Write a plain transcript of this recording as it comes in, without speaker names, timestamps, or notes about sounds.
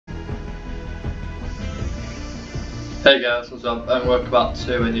Hey guys, what's up? And welcome back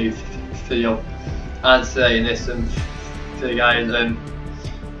to a new video. And today in this video guys,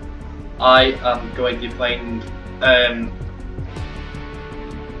 I am going to be playing I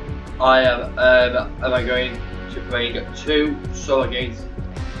am going to be playing 2 solo games,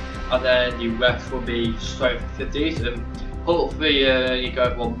 and then the rest will be story 50s. Hopefully you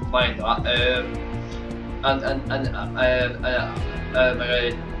guys won't mind that.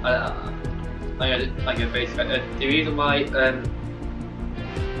 I get basically the reason why I'm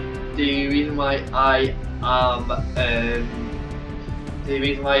going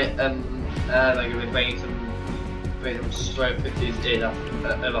to be playing some story 50s is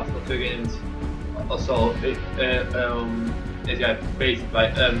after 2 games or so. Is basically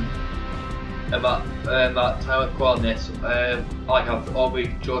like at time of recording this, I have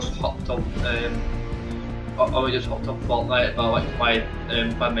already just hopped on Fortnite about like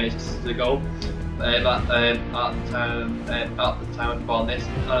 5 minutes ago. At the time of recording this,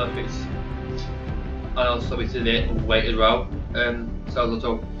 and also it's a bit late as well. So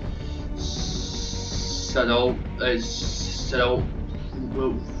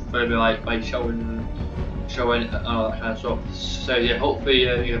we'll be like showing and all that kind of stuff. So yeah, hopefully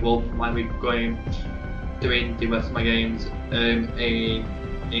you won't mind me doing the rest of my games in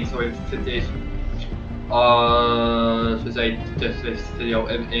sort of 50s. To say this video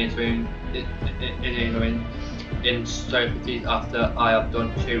in story 50s after I have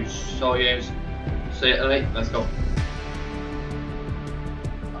done 2 story games. So yeah, anyway, let's go.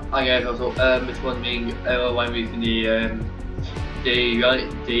 I guess also this one being one reason the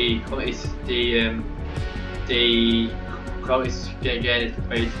quality again is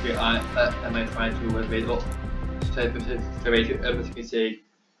basically am I trying to raise up so basically as you can see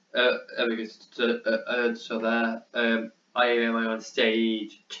so there I am on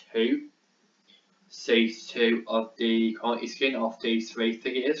stage 2 of the quality skin of these 3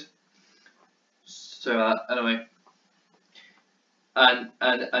 figures. So anyway, and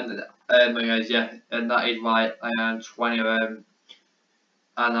guys, yeah, and that is why I am 20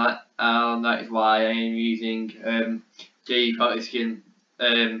 and that is why I am using the quality skin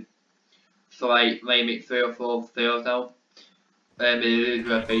for like maybe 3 or 4 videos now. It is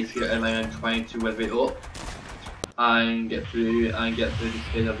basically I am trying to level it up and get through the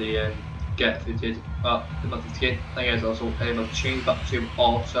skin of the the skin. I guess also I've changed back to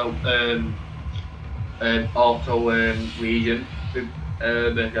auto region.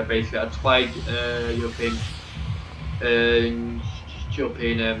 Basically I tried European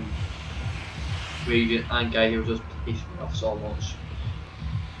region, and guys, it was just pissing me off so much.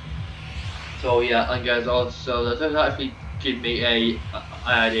 So yeah, and guys, also that does actually give me an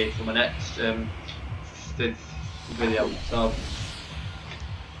idea for my next video. So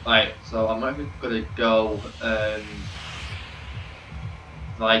right, so I'm actually gonna go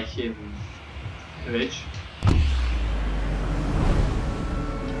Viking Village.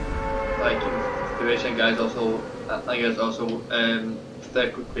 And guys, also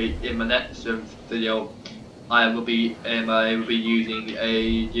very quickly in my next video, I will be using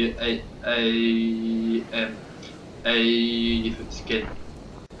a different skin.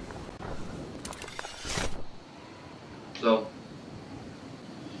 So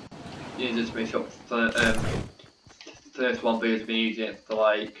you just make sure for first one video has been using it for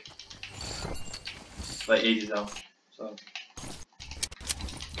like ages now. So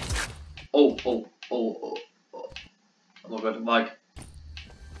oh my god, Mike.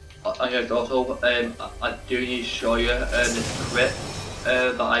 I guess also I do need to show you this crit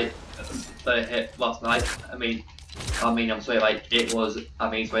that I hit last night. I mean I'm sorry, like it was.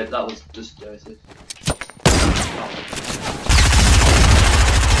 Sorry, that was just dirty.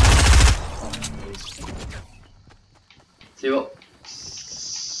 See what?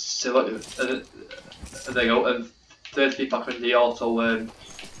 There you go. 30 back in the auto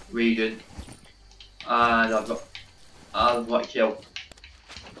region, and I've got kill.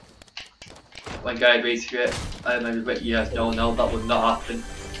 When guy basically yes, no, that would not happen.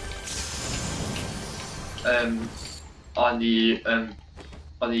 On the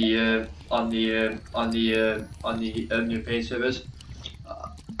European servers.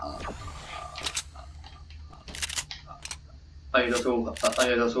 I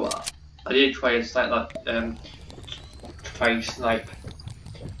did try and snipe that. Try and snipe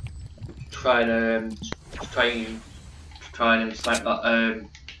that.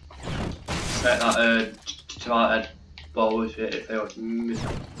 Tomato ball with it if they was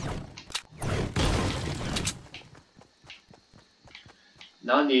missing.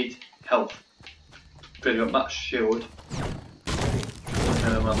 Now I need health. Bring up that shield. Put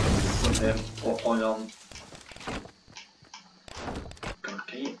him on.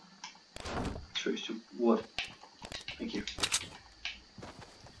 wood. Thank you.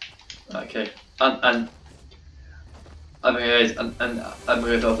 Okay, and I'm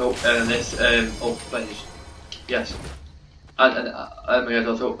gonna also this please. Yes. And I'm gonna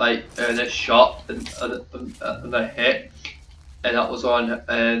also like this shot and I hit, and that was on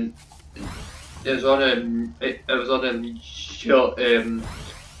it was on it was on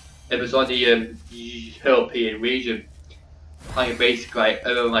it was on the European region. Like basically,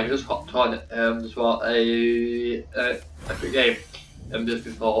 like I just hopped on just for a quick game just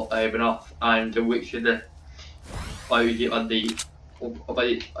before I went off, and which is the why we get on the by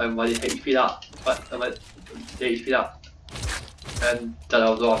the HP that by the HP that that I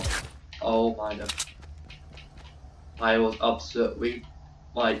was on. Oh my god, I was absolutely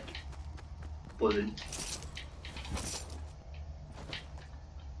like buzzing.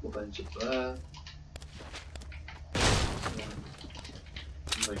 What bunch of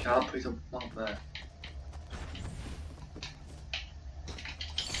I can't put them up there.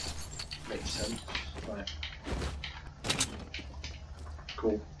 Makes sense. Right.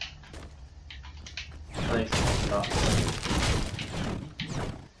 Cool. Nice. That.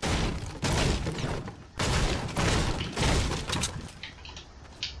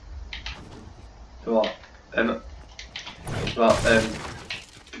 So what? I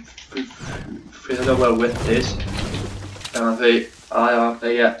don't know where with this. I have to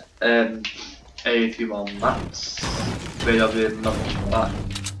get a few more mats. Maybe I'll be nothing like that.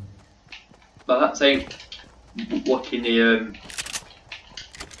 But that's ain't looking the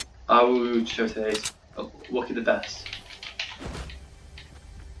I will show today's looking the best.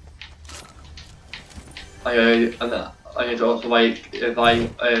 I could also like if I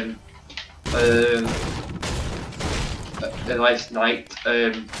a nice night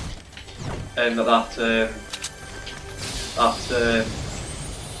then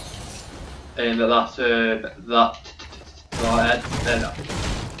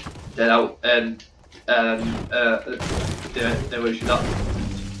we should not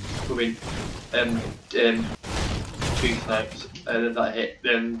coming 2 times and then that hit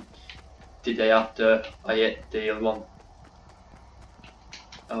then the day after I hit the other one.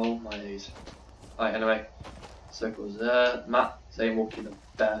 Oh my days. Right, anyway, circles there. Matt saying walking the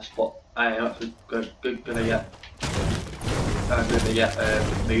best spot. I am actually gonna get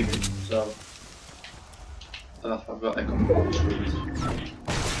moving, so I've got a couple of trees.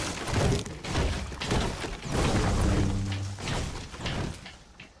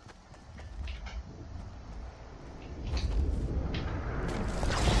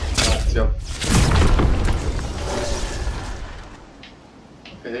 Let's go.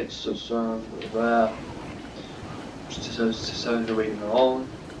 Okay, it's just there. Just sounds the way along.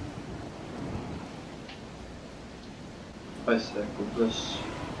 I circle this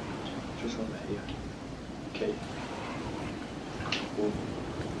just over here. Okay. Cool.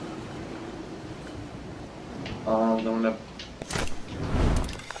 I'm gonna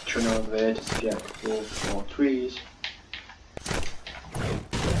turn over there just to get a couple more trees.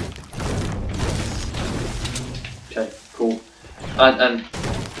 Okay, cool. And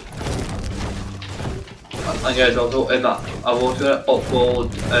guys, also in that I was gonna upload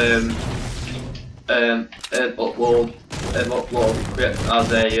it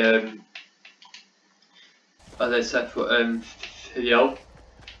as a separate video.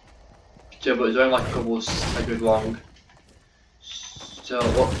 So, but it's only like a couple of seconds long. So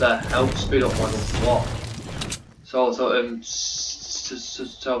what the hell? Speed up one what? So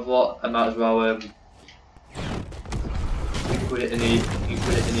what? I might as well include it in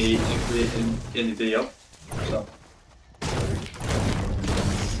the video. So.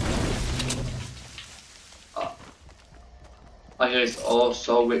 I guess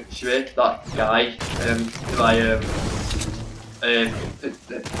also which way that guy who I heard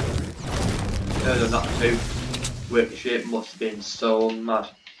of that too, which it must have been so mad.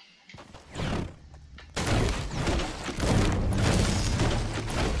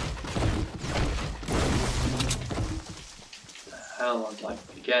 The hell I'm like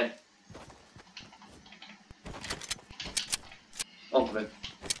again. On with it.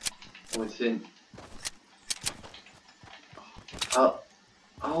 Within.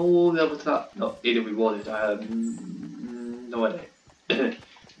 I'll be able to that. No, either we wanted. I have no idea.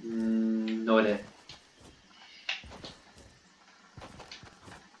 No idea.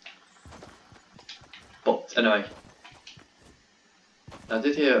 But anyway, I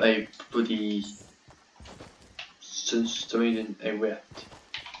did hear a bloody something in a rift.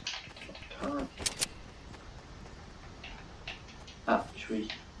 I can't actually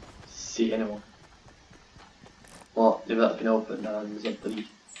see anyone. Well, if that's been open now, there's a bloody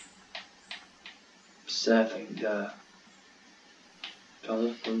surfing there.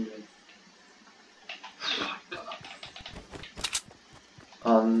 $100.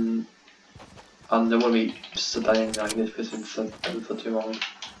 And there won't be studying like this person for too long.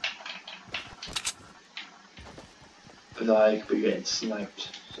 Because I could be getting sniped,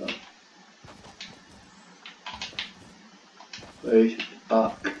 so. Wait,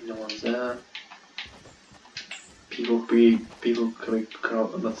 back, no one's there. People coming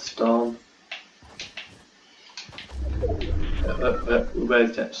out of the storm.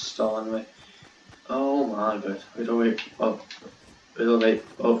 Where's that storm anyway? Oh my god, wait, oh wait,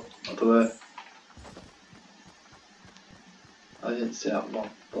 oh, up there. I didn't see that one,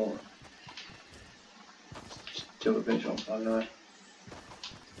 but still a bit shot anyway.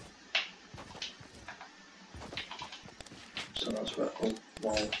 So that's where, oh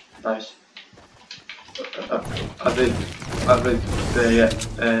wow, nice. I think they a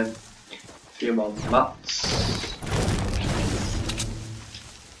few more mats.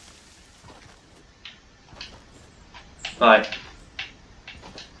 Right.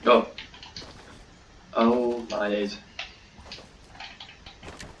 Go. Oh my days.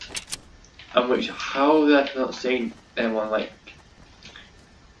 And which, how have I not seen anyone like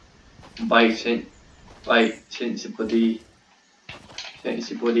biting, like since the bloody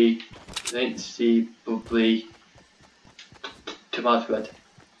tomato red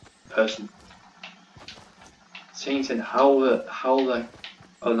person. Since and how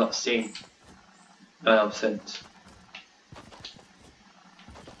I've not seen since.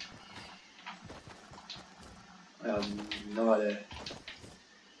 I have no idea.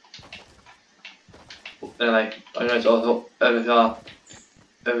 Anyway, I'm going to also oh, I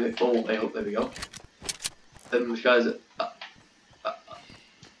hope there we go. Guys,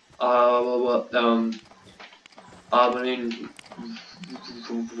 I'm in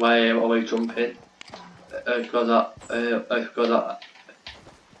way away jumping because I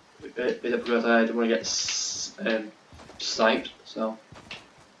don't want to get sniped, so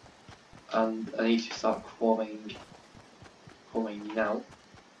and I need to start crawling now.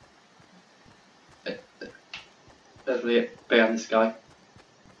 Definitely behind this guy.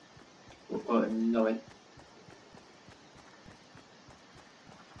 Well, knowing.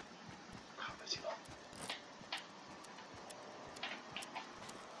 Where's he gone?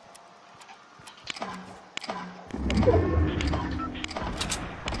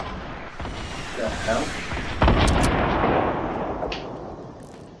 The hell?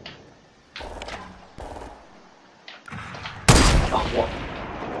 Oh, what?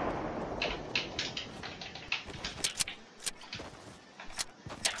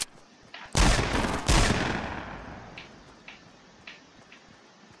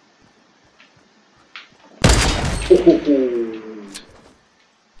 Oh,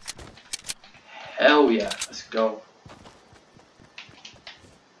 hell yeah, let's go.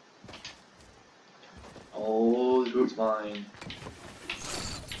 Oh, the route's mine.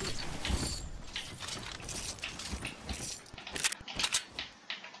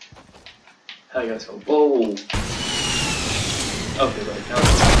 Hell yeah, let's go. Whoa. Okay, right now.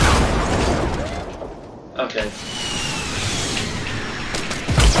 Okay.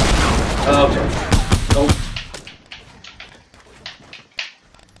 Okay. Nope.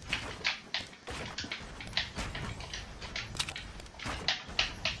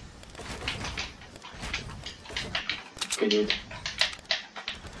 Okay, dude.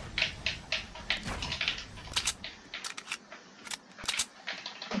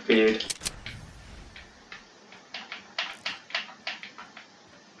 Okay, dude.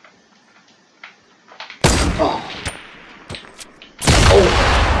 Oh. Oh.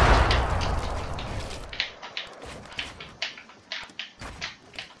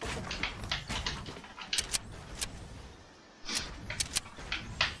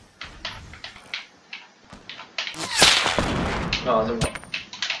 No, no, no.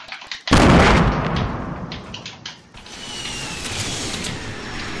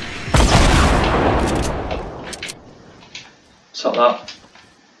 Stop that.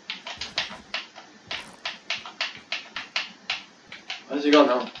 Where's he gone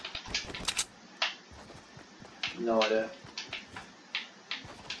now? No idea.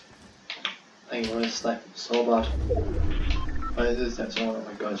 I think we're sniping so bad. Why is this next one? Oh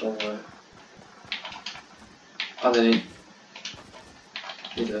my god, it's all the way. And then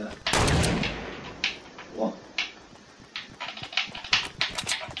he did what?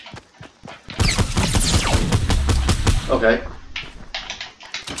 Okay.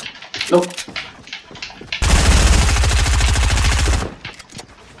 Nope.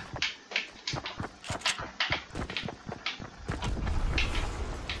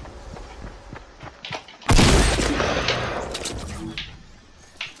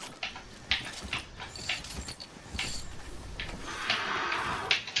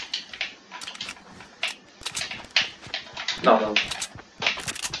 No.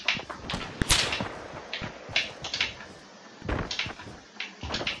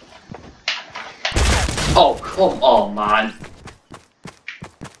 Oh, come on, man.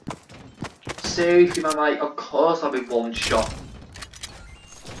 Seriously, man, like, of course I'll be one shot.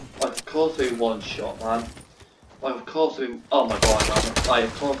 Like, of course I'll be one shot, man. Like, of course I'll be. Oh my god, man. Like,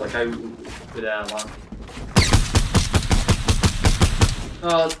 of course, like, I would be there, man.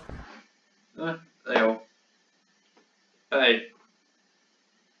 There you go. Hey.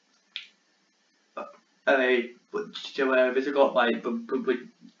 Hey, but this has got like, we've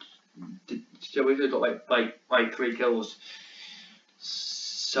got like 3 kills.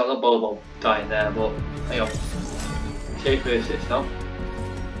 So the Bobo dying there, but hang on. Take 36 now.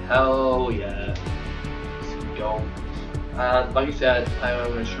 Hell yeah. Let's go. And like I said,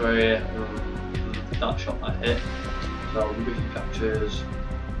 I'm going to show you that shot I hit. So we can captures.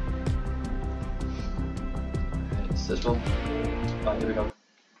 It's this one. Right, here we go.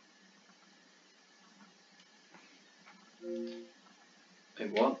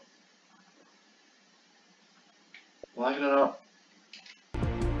 Wait, what? Why can I not?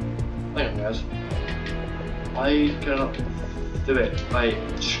 Hang on, guys. Why can I not do it? Like,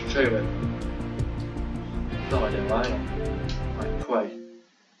 show it. No idea why. Right, play.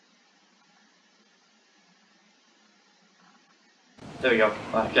 There we go.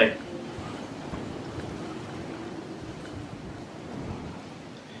 Okay.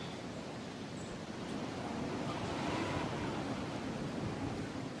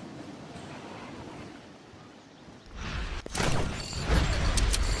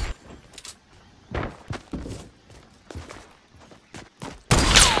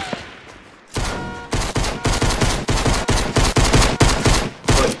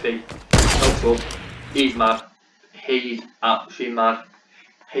 He's mad. He's absolutely mad.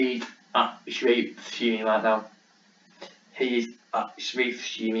 He's actually fuming right now. He's actually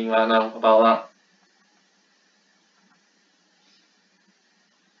fuming right now about that.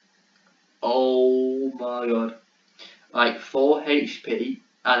 Oh my god. Like 4 HP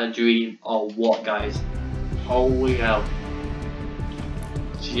and a dream or what, guys? Holy hell.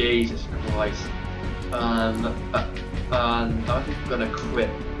 Jesus Christ. And I'm gonna quit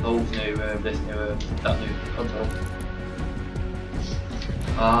those new, that new console.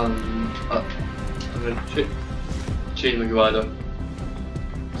 I'm gonna change my glider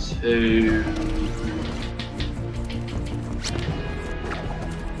to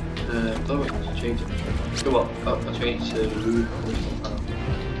don't change it. Go on, I'll change to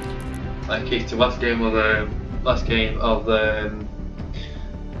okay, so last game of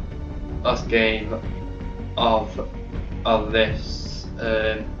this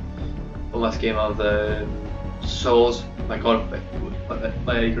last game of the Souls. My god, I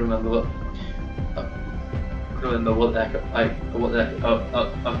can remember what the heck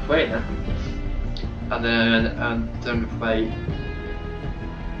I'm playing now. And then we play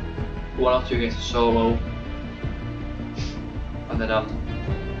 1 or 2 against a solo, and then I'm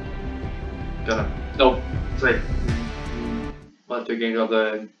gonna 3 1 or 2 games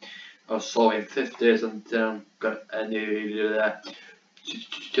of solo in 50s, and then I'm gonna do that.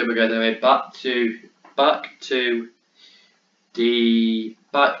 Anyway, back to the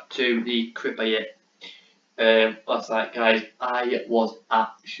clip I hit last night, guys. I was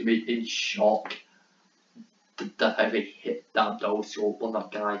actually in shock that I really hit that dose on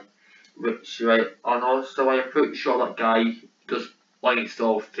that guy. Which, right, and also I'm pretty sure that guy just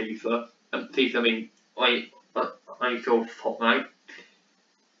installed FIFA. And FIFA, I mean, installed Fortnite.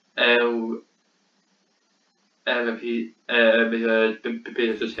 If he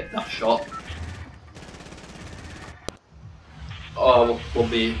just hit that shot,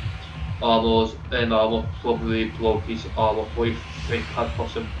 probably almost probably blow his armor with 3 pad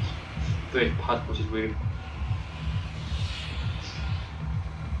pushes with.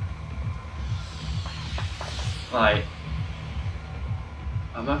 Right,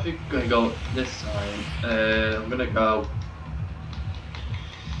 I'm actually gonna go this time. I'm gonna go.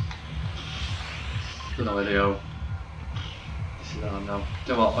 Don't know where to go. This is on now.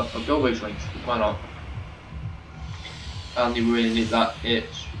 Come on, I'll go with links. Why not? And you really need that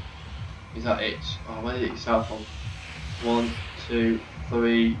itch. Is that itch? Oh, where did it start from? 1, 2,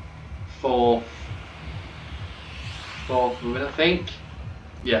 3, 4. 4th ruin, I think.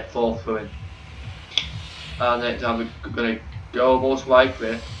 Yeah, 4th ruin. And next time we're gonna go most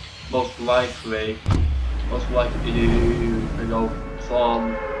likely to go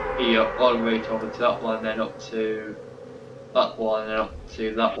from here all the way over to that one, and then up to that one, and then up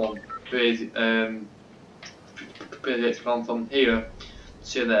to that one. Basically, it's gone from here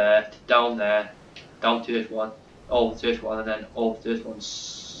to there, to down there, down to this one, over this one and then over this one.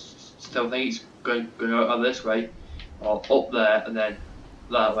 Still think it's going out this way, or up there and then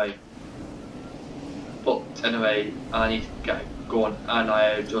that way. But anyway, I need to get going, and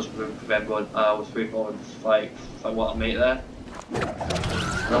I just remembered I was 3, 4, 5 what I made there.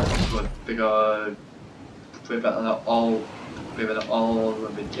 That's good because pretty better than all will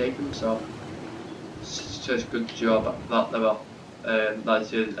be taken. So it's just a good job at that level.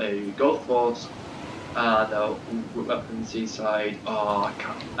 That is a golf course and weapons inside. Oh, I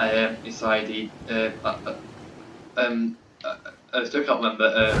can't. Inside the I still can't remember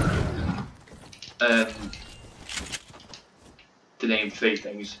the name 3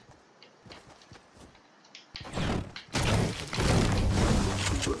 things.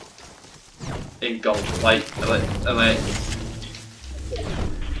 In golf, like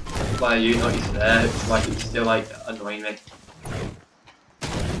why are you not used to there? It's like it's still like annoying me.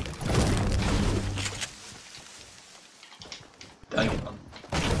 Dang it, man.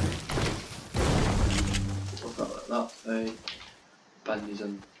 Look at that thing. Bandies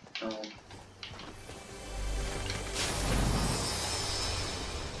and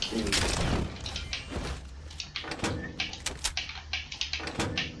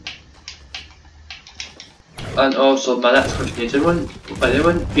And also my next question is, anyone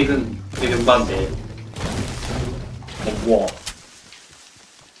even Batte? Or what?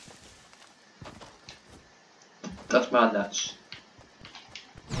 That's my nets.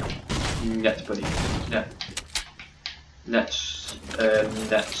 Nets, buddy. Nets,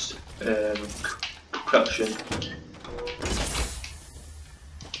 corruption.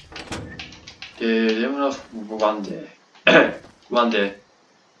 Did anyone else one day? One day.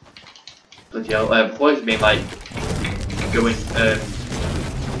 Bloody hell, before it's been like going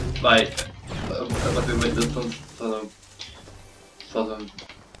like with the for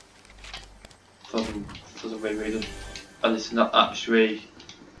some weird reason, and it's not actually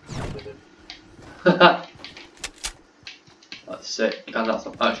that's sick, and that's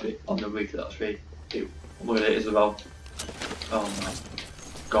not actually on the week. That's really what it is about. Oh my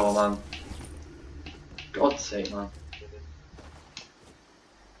god, man! God's sake, man!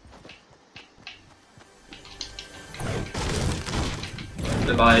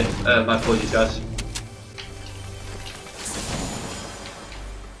 My apologies, guys.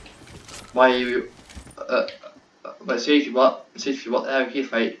 Why are you? But seriously, what the hell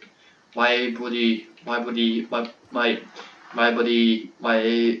is like? My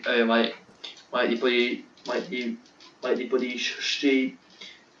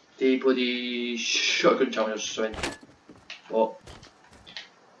buddy, shotgun challenge or something. But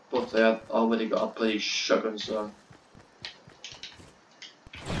I've already got a bloody shotgun, so.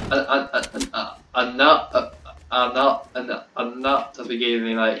 And that has been giving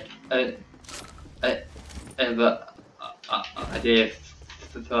me like an idea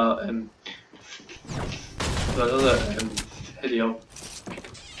for another video.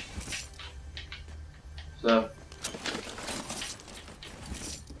 So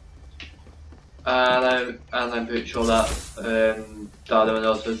and I'm pretty sure that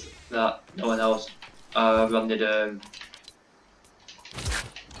no one else I run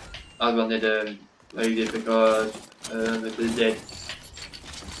it lazy because it is dead.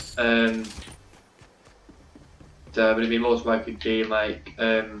 So would it be most likely be like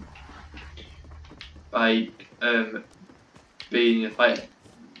being in a fight.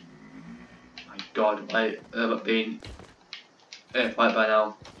 My god, being in a fight by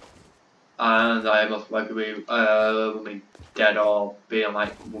now, and I most likely be dead or being on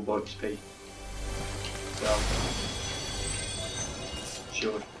like 1 XP. So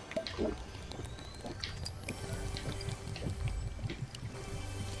sure. Cool.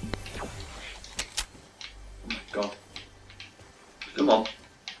 Oh my god. Come on.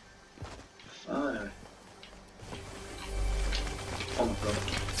 Finally. Oh my god.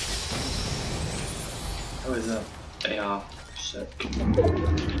 How is that? AR. Sick.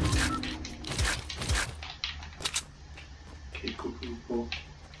 Okay, cool.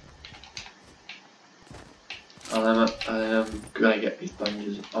 And I'm gonna get these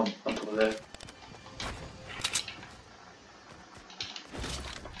bandages on top of there.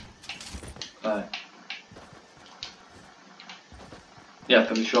 Right.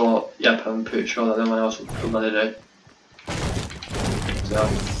 Yep, I'm pretty sure that no one else will come on today. So.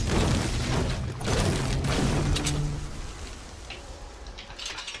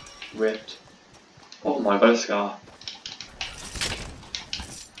 Ripped. Oh my god, a scar.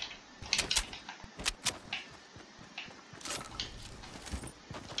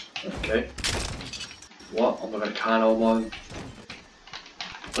 Okay. What? Oh my god, I can't hold on.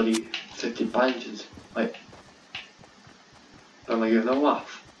 Bloody 50 bandages. Like, Am I giving a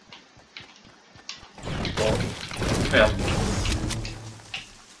laugh? But, yeah.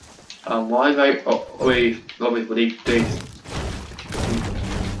 And why do I obviously do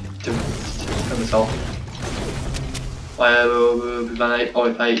to myself? When I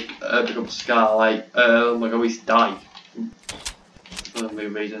always pick up Scar, like, oh my god, we die. For no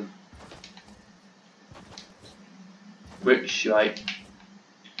reason. Which I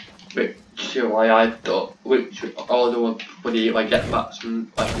thought, which all the ones like get bats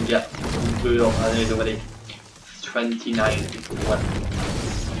from I can get food off, and there's already 29 people left.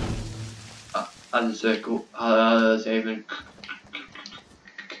 And the circle has even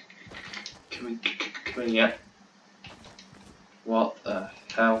coming yet. What the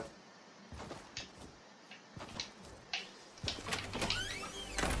hell?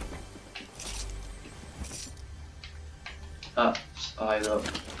 That's either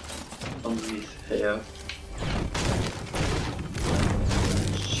underneath here.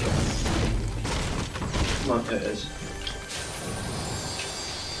 Come on, it is.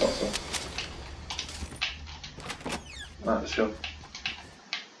 What's up? Right, let's go.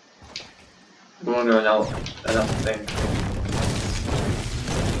 We're wondering out another thing.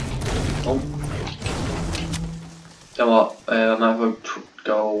 Oh. You know what? I might have to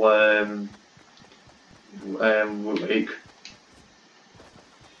go week.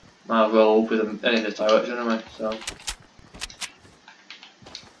 Might as well with them in this direction anyway, so.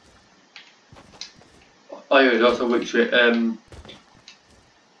 Oh yeah, there's also which if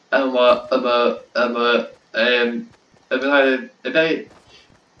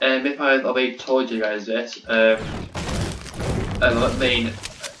I already told you guys this, then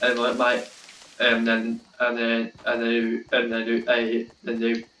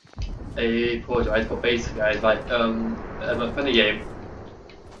do a apologise, but basically guys, like from the game,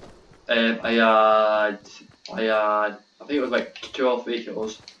 I think it was like 2 or 3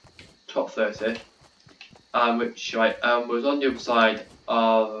 kills, top 30, which like was on the other side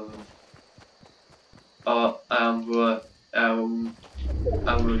of and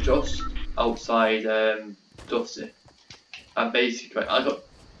we were just outside Dusty, and basically I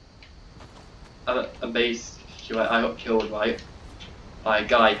got killed by a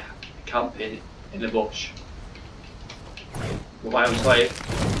guy camping in the bush. But I'm sorry.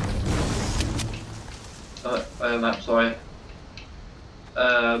 I'm sorry.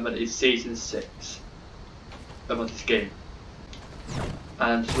 But it's season 6 of this game,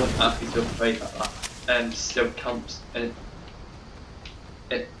 and someone asked me to play like that, and still camps in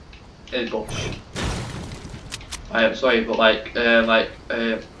the bush. I am sorry, but like I'm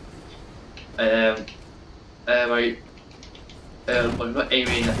not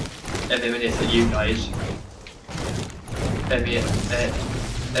aiming this at you guys. Aiming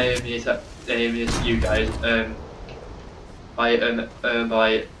this at you guys. But oh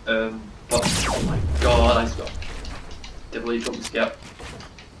my god, I just got definitely jumped scare.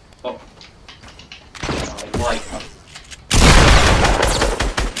 Oh my god.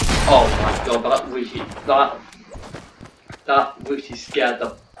 Oh my god, that really scared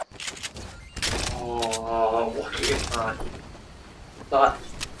them. Oh, look at it, man.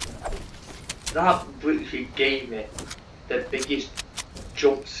 That really gave me the biggest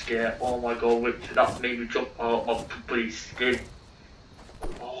jump scare. Oh my god, that made me jump out of my bloody skin.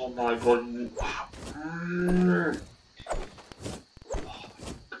 Oh my god. Oh my god, man.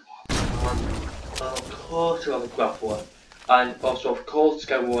 Of course I have a grappler. And also, of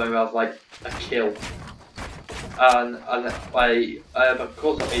course, I will have like a kill, and like of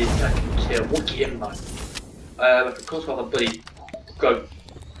course I'll be a second kill. Look at him, man. Of course I'll have a bloody good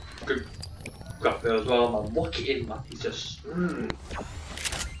grappler as well, man. Look at him, man. He's just Oh my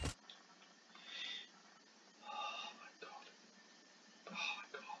god. Oh my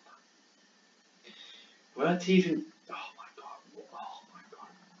god, man. Weren't even.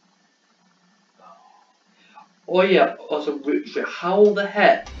 Oh yeah, also how the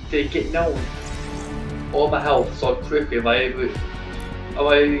heck did it get known all my health so quickly? Am I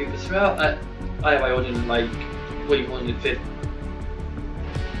throughout I have my own like 150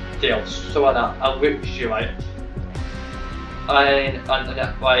 deals, so like that, and literally like and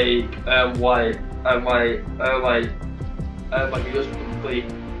you just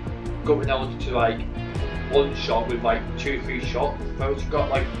completely going down to like 1 shot with like 2-3 shots. Those got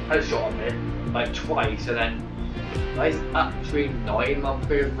like headshot on me like twice, and then that's actually annoying, man.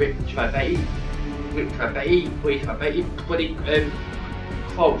 Which I bet you bloody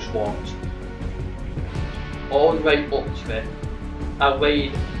close ones all the way up to me and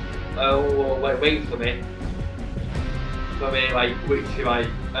wait for me like literally like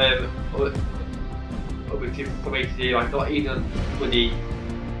for me to do, like, not even bloody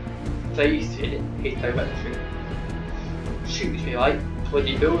facing his direction. Shoots me, like,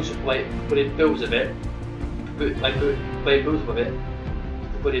 bloody bills of it, bloody bills of it,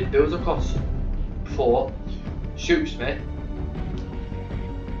 bloody bills across before, shoots me,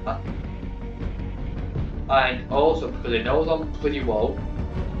 and also because he knows I'm pretty well,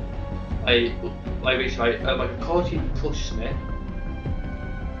 like a coach pushes me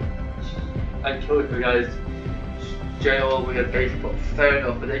and kills me, guys. General with a base, but fair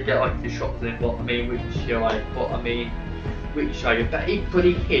enough, I didn't get like 2 shots in, but I mean, which you're like, which I bet he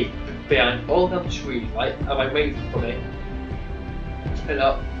pretty hid behind all them trees, right? And I waited for me, and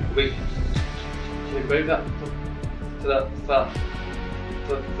up, wait, to bring that to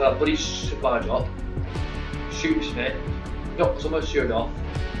that bloody supply drop, shoots me, knocks my shirt off,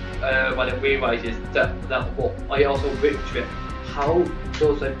 and then realises that what I also ripped it. How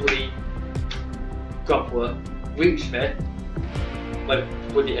does a bloody grappler reach me? Like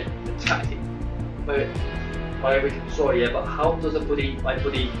bloody attack it. Sorry, yeah, but how does a bloody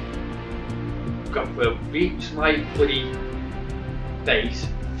grappler reach my bloody base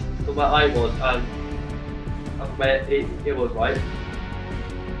from where I was and where it was, right?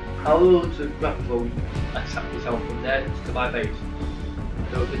 How does a grappler attack itself from there to my base? I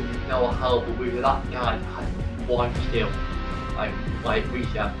don't know how, but with that guy had 1 kill. Like we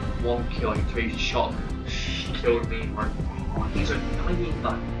had 1 kill, like 3 shots. Killed me, man. Oh, he's annoying,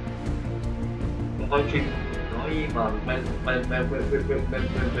 man. Fucking annoying, man.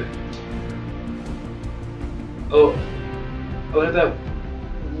 Oh, what about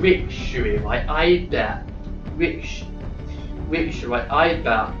Richie, right? I bet Richie, right? I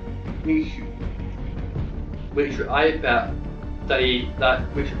bet that he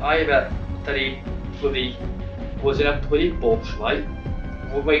bloody was in a bloody bush, right?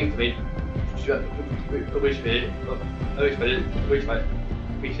 Waiting for me.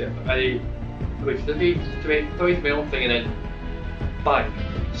 Which throws me on thing and then bang,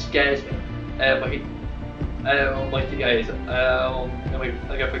 scares me. Like the guys,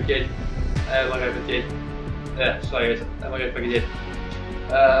 like I forget, yeah, sorry guys, like I forget.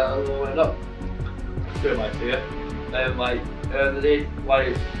 Not good, mate, to you.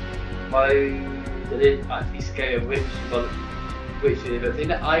 They did actually scare Rich, but the thing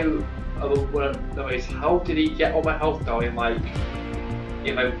that I want to know is how did he get all my health down in my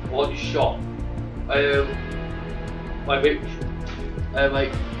 1 shot? My Rich,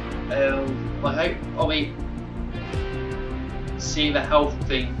 I only see the health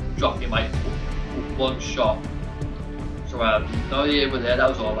thing drop in my 1 shot. So no idea what that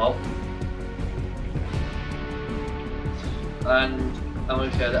was all about. And I'm going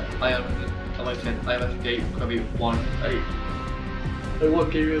to say that I am escape probably 1-8. I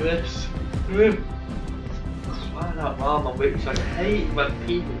won't give you this. Crying out loud, my Witch. I hate when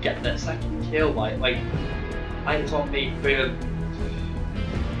people get their 2nd kill, like I it's on me, boom.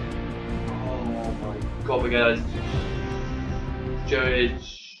 Oh my god, guys. Joey,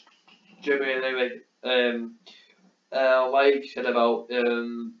 anyway, like said about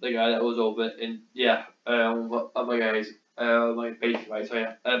the guy that was over in, yeah, my guys, like basically, right, so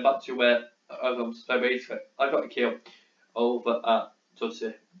yeah, back to where so basically, I got a kill over at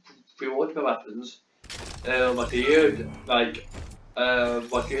Dusty. Rewarded my weapons, like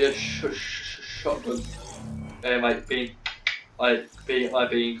a shotgun,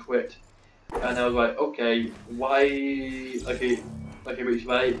 being quick, and I was like, okay, why, which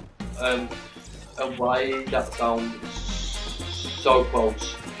way, and why that sound so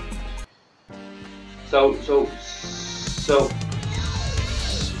close? So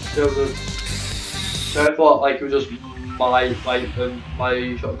I thought like it was just my shotgun,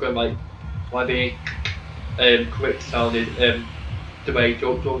 my being quick sounded the way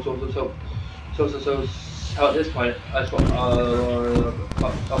so at this point I just got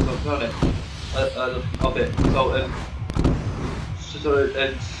on it a bit,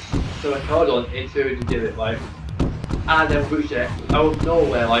 so I held on until to do it, right, and then pushed it out of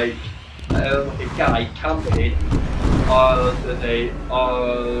nowhere, like a guy camping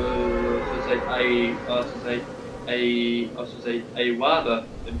a rather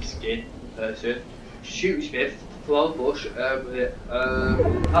skin person shoots me from a bush with it I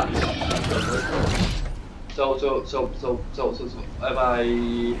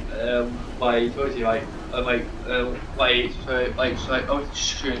was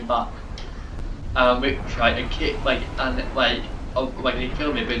shooting back which right and kick he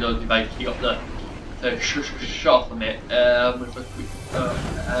killed me because he got the shot from it with a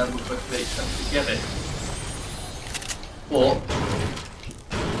quick together. But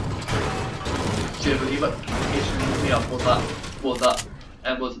generally what pissed me off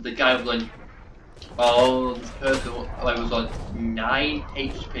was the guy was on, oh, this person was on 9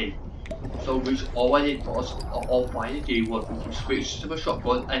 HP. So which all I did was, all I had to do was switch to a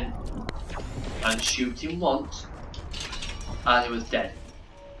shotgun and shoot him once, and he was dead.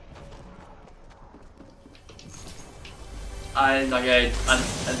 And again,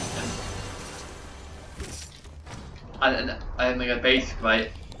 and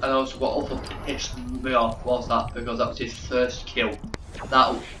basically, and also what also pissed me off was that because that was his first kill.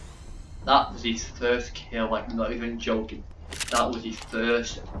 That was his first kill, like I'm not even joking. That was his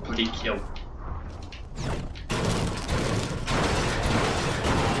first bloody kill.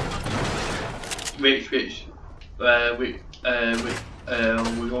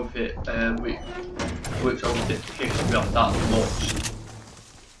 Which obviously pissed me off that much.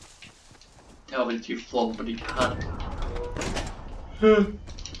 Tell me to flog, but he can't. When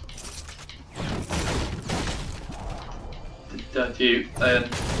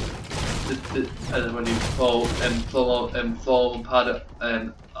you fall and pad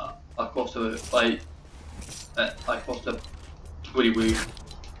across the across the bloody room.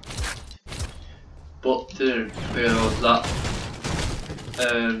 But didn't realise that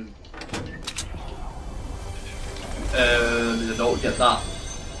I don't get that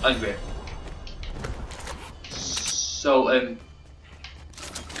angry. So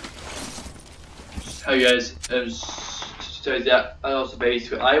how you guys so yeah, and also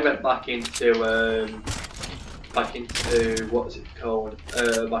basically I went back into what's it called?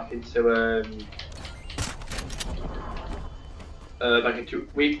 Back into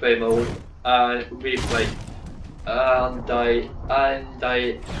replay mode and replay, and I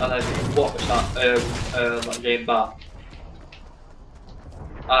watched that game back,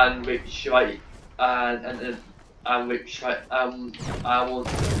 and which I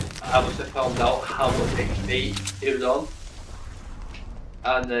was found out how much XP it was on,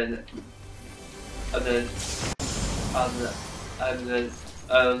 and then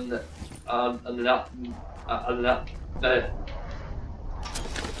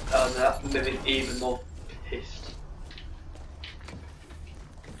that made me even more pissed.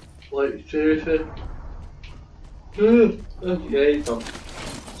 Like seriously. Okay,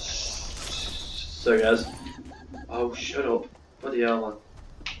 so guys. Oh, shut up. Bloody hell, man.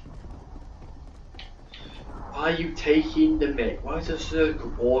 Why are you taking the mic? Why is the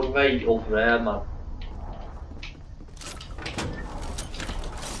circle all the way over there, man?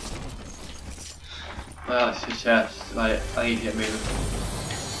 Well, it's just, like, I need to get moving.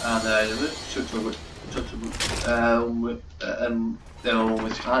 And, they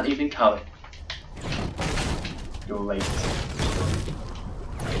almost can't even carry. You're late.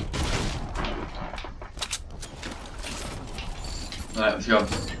 Right, let's go.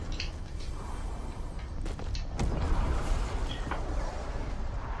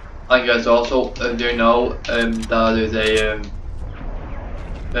 And guys, also, do you know that there's a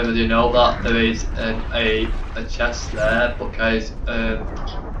do you know that there is a chest there? But guys,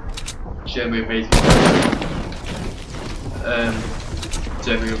 Jeremy basically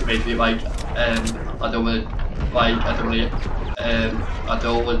like I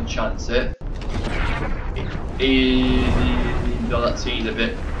don't want to chance it. Even though that seems a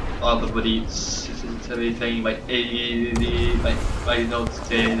bit of a bloody silly thing, like you know, to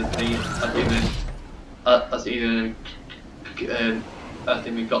say the thing. I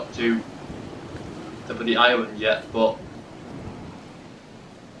think we got to the bloody island yet, but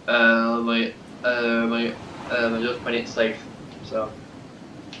I'm just playing it safe. So,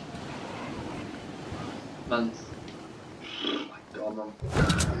 man, oh my god, man,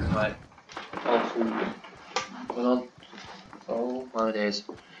 right, awful, going on. Oh my days.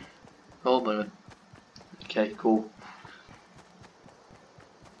 Oh my. Okay, cool.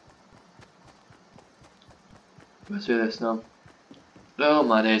 Let's do this now. Oh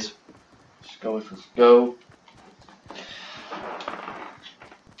my days. Let's go. Let's go.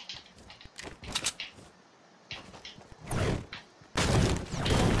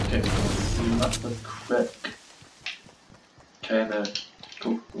 Okay, that's the quick. Okay, there.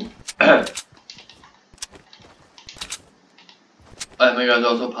 Cool. I think guys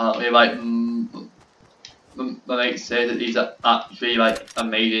also apparently like my mates say that these are actually like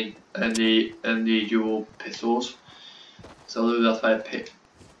amazing and the dual pistols. So that's why I picked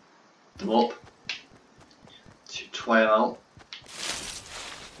them up to try them out.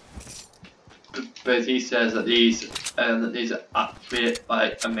 But he says that these are actually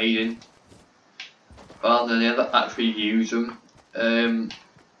like amazing. Well, they never actually use them. I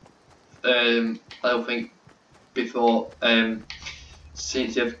don't think before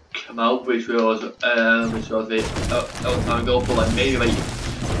since they've come out, which was a long time ago, but like maybe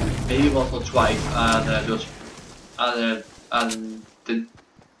once or twice, and then I just and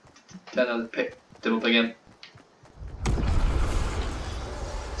then I picked them up again.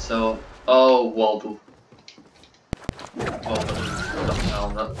 So Waldo.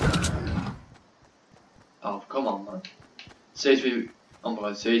 Oh come on, man. Seriously, oh my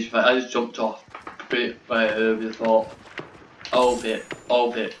god, seriously, I just jumped off pretty early. I thought, bit,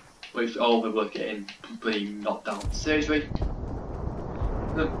 which were getting pretty knocked down. Seriously?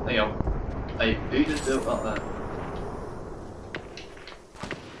 There you go. Hey, who just built that there?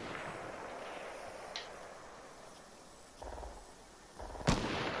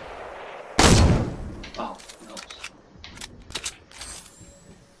 Oh, nuts.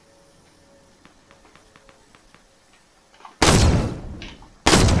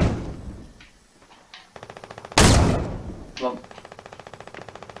 Come on.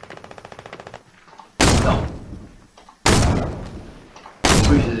 No.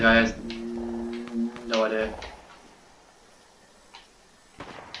 Who is this guy? No idea.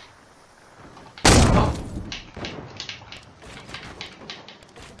 Oh.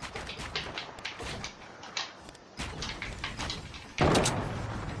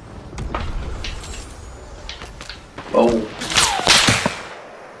 Oh.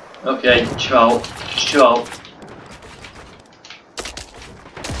 Okay, chill.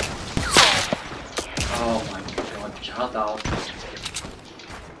 Oh my god, calm down.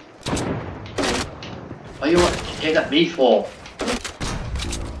 What are you hitting at me for?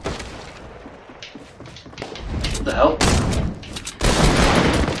 What the hell?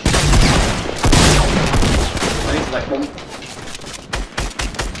 I need to like one.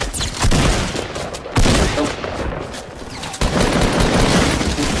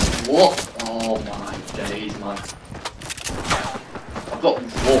 What? Oh my days, man. I've got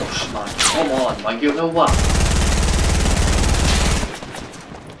rush, man. Come on, like you know what?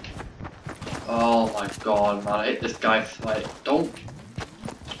 Oh my god, man, I hit this guy like don't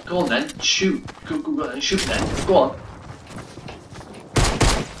go on then, shoot. Go and shoot then. Go on.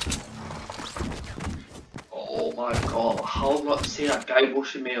 Oh my god, how have I not seen that guy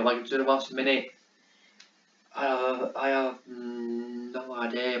rushing me like in the last minute? I have no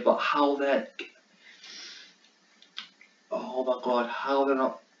idea, but how that. Oh my god, how they're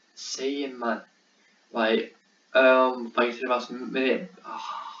not seeing, man? Like in the last minute.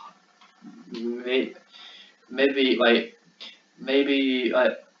 Maybe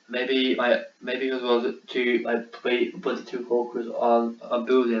because I was too put too focused on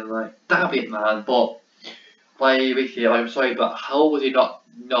building, like damn it, man. But Ricky, I'm sorry, but how was he not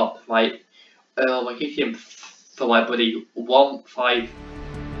like I kicked him for my buddy 1-5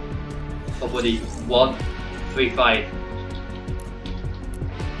 for buddy 1-3-5.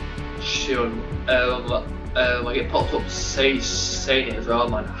 Sure. I get popped up saying it as well,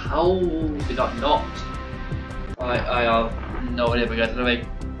 man. How did that not? I have no idea, but guys, anyway,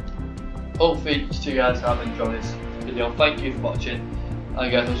 hopefully you guys have enjoyed this video. Thank you for watching,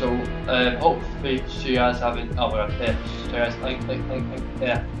 and guys also hopefully you guys haven't. Oh my god, yeah, so guys,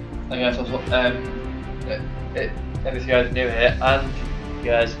 yeah, and guys also if you guys are new here and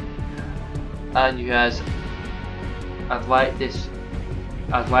you guys have liked this.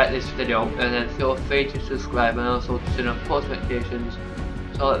 I'd like this video, and then feel free to subscribe and also to turn on post notifications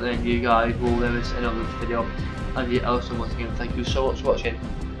so that then you guys will never miss another video. And also once again, thank you so much for watching,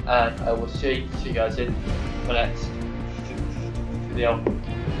 and I will see you guys in the next video.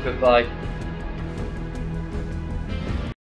 Goodbye.